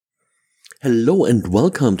Hello and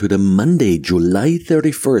welcome to the Monday, July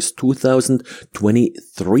 31st,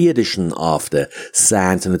 2023 edition of the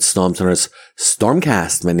SANS and its Storm Center's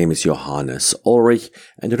StormCast. My name is Johannes Ulrich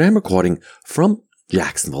and today I'm recording from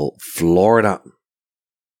Jacksonville, Florida.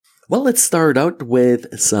 Well, let's start out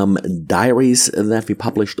with some diaries that we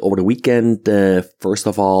published over the weekend. First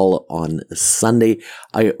of all, on Sunday,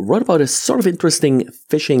 I wrote about a sort of interesting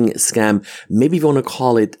phishing scam. Maybe you want to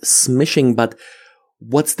call it smishing, but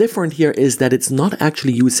what's different here is that it's not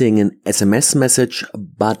actually using an SMS message,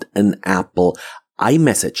 but an Apple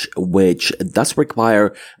iMessage, which does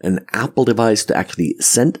require an Apple device to actually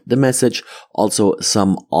send the message. Also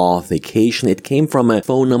some authentication. It came from a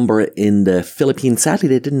phone number in the Philippines. Sadly,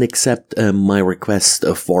 they didn't accept my request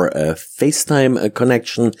for a FaceTime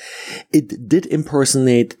connection. It did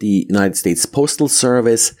impersonate the United States Postal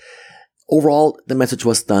Service. Overall, the message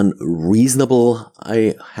was done reasonable.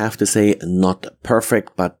 I have to say, not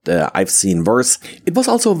perfect, but I've seen worse. It was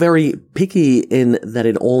also very picky in that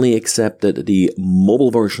it only accepted the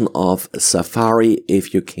mobile version of Safari.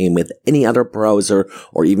 If you came with any other browser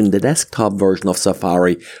or even the desktop version of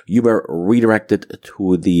Safari, you were redirected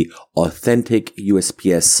to the authentic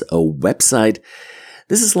USPS website.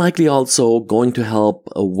 This is likely also going to help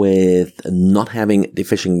with not having the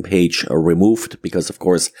phishing page removed because, of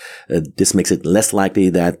course, this makes it less likely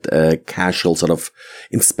that casual sort of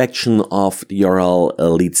inspection of the URL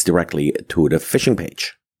leads directly to the phishing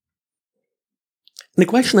page. And the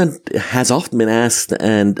question that has often been asked,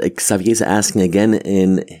 and Xavier is asking again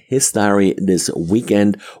in his diary this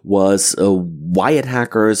weekend, was why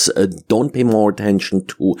attackers don't pay more attention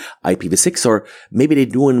to IPv6, or maybe they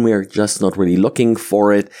do and we're just not really looking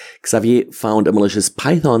for it. Xavier found a malicious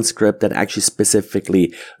Python script that actually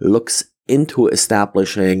specifically looks into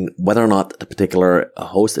establishing whether or not the particular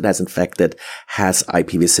host it has infected has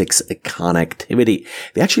IPv6 connectivity.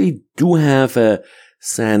 They actually do have a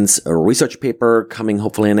SANS research paper coming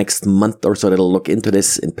hopefully next month or so that'll look into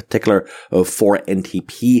this in particular for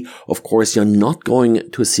NTP. Of course, you're not going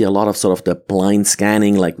to see a lot of sort of the blind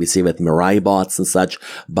scanning like we see with Mirai bots and such,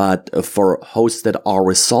 but for hosts that are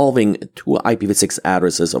resolving to IPv6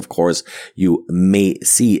 addresses, of course, you may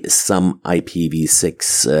see some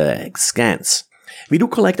IPv6 scans. We do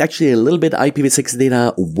collect actually a little bit IPv6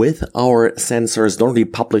 data with our sensors. Don't really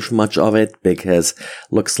publish much of it because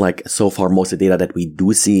looks like so far most of the data that we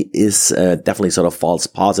do see is definitely sort of false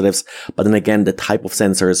positives. But then again, the type of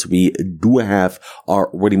sensors we do have are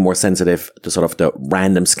really more sensitive to sort of the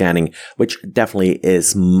random scanning, which definitely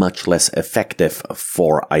is much less effective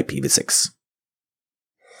for IPv6.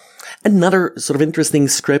 Another sort of interesting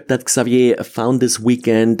script that Xavier found this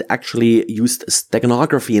weekend actually used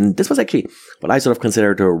steganography, and this was actually what I sort of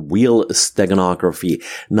consider the real steganography.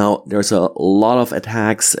 Now, there's a lot of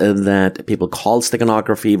attacks that people call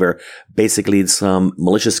steganography, where basically some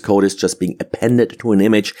malicious code is just being appended to an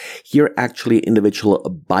image. Here, actually,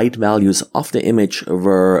 individual byte values of the image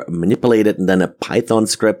were manipulated, and then a Python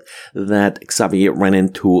script that Xavier ran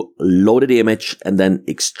into loaded the image and then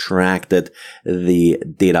extracted the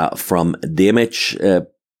data from the image.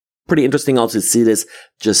 Pretty interesting also to see this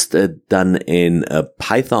just done in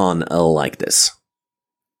Python like this.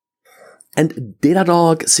 And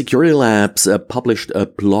Datadog Security Labs published a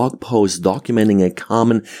blog post documenting a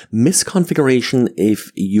common misconfiguration if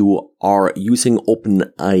you are using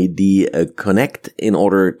OpenID Connect in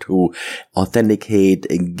order to authenticate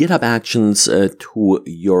GitHub Actions to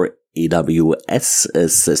your AWS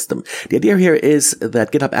system. The idea here is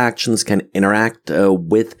that GitHub Actions can interact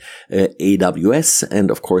with AWS and,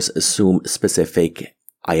 of course, assume specific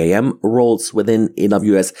IAM roles within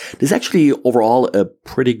AWS. This is actually overall a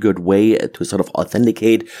pretty good way to sort of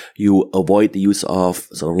authenticate. You avoid the use of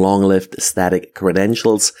sort of long-lived static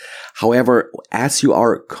credentials. However, as you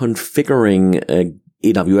are configuring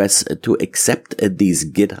AWS to accept these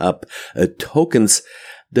GitHub tokens,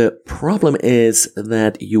 the problem is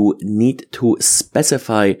that you need to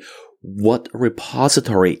specify what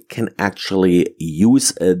repository can actually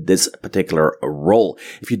use this particular role.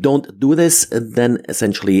 If you don't do this, then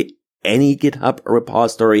essentially any GitHub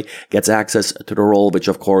repository gets access to the role, which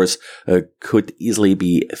of course could easily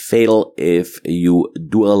be fatal if you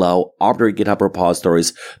do allow arbitrary GitHub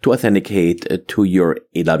repositories to authenticate to your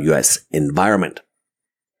AWS environment.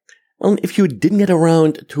 Well, if you didn't get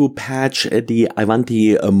around to patch the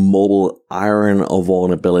Ivanti mobile iron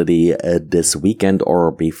vulnerability this weekend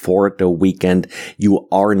or before the weekend, you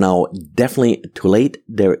are now definitely too late.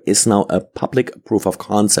 There is now a public proof of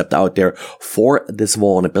concept out there for this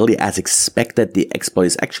vulnerability. As expected, the exploit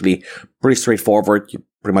is actually pretty straightforward. You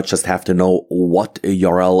pretty much just have to know what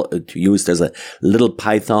URL to use. There's a little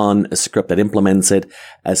Python script that implements it.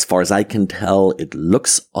 As far as I can tell, it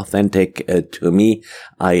looks authentic to me.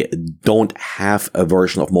 I don't have a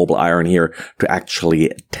version of Mobile Iron here to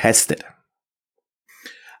actually test it.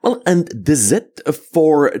 Well, and this is it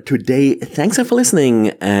for today. Thanks for listening,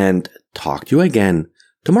 and talk to you again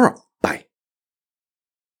tomorrow.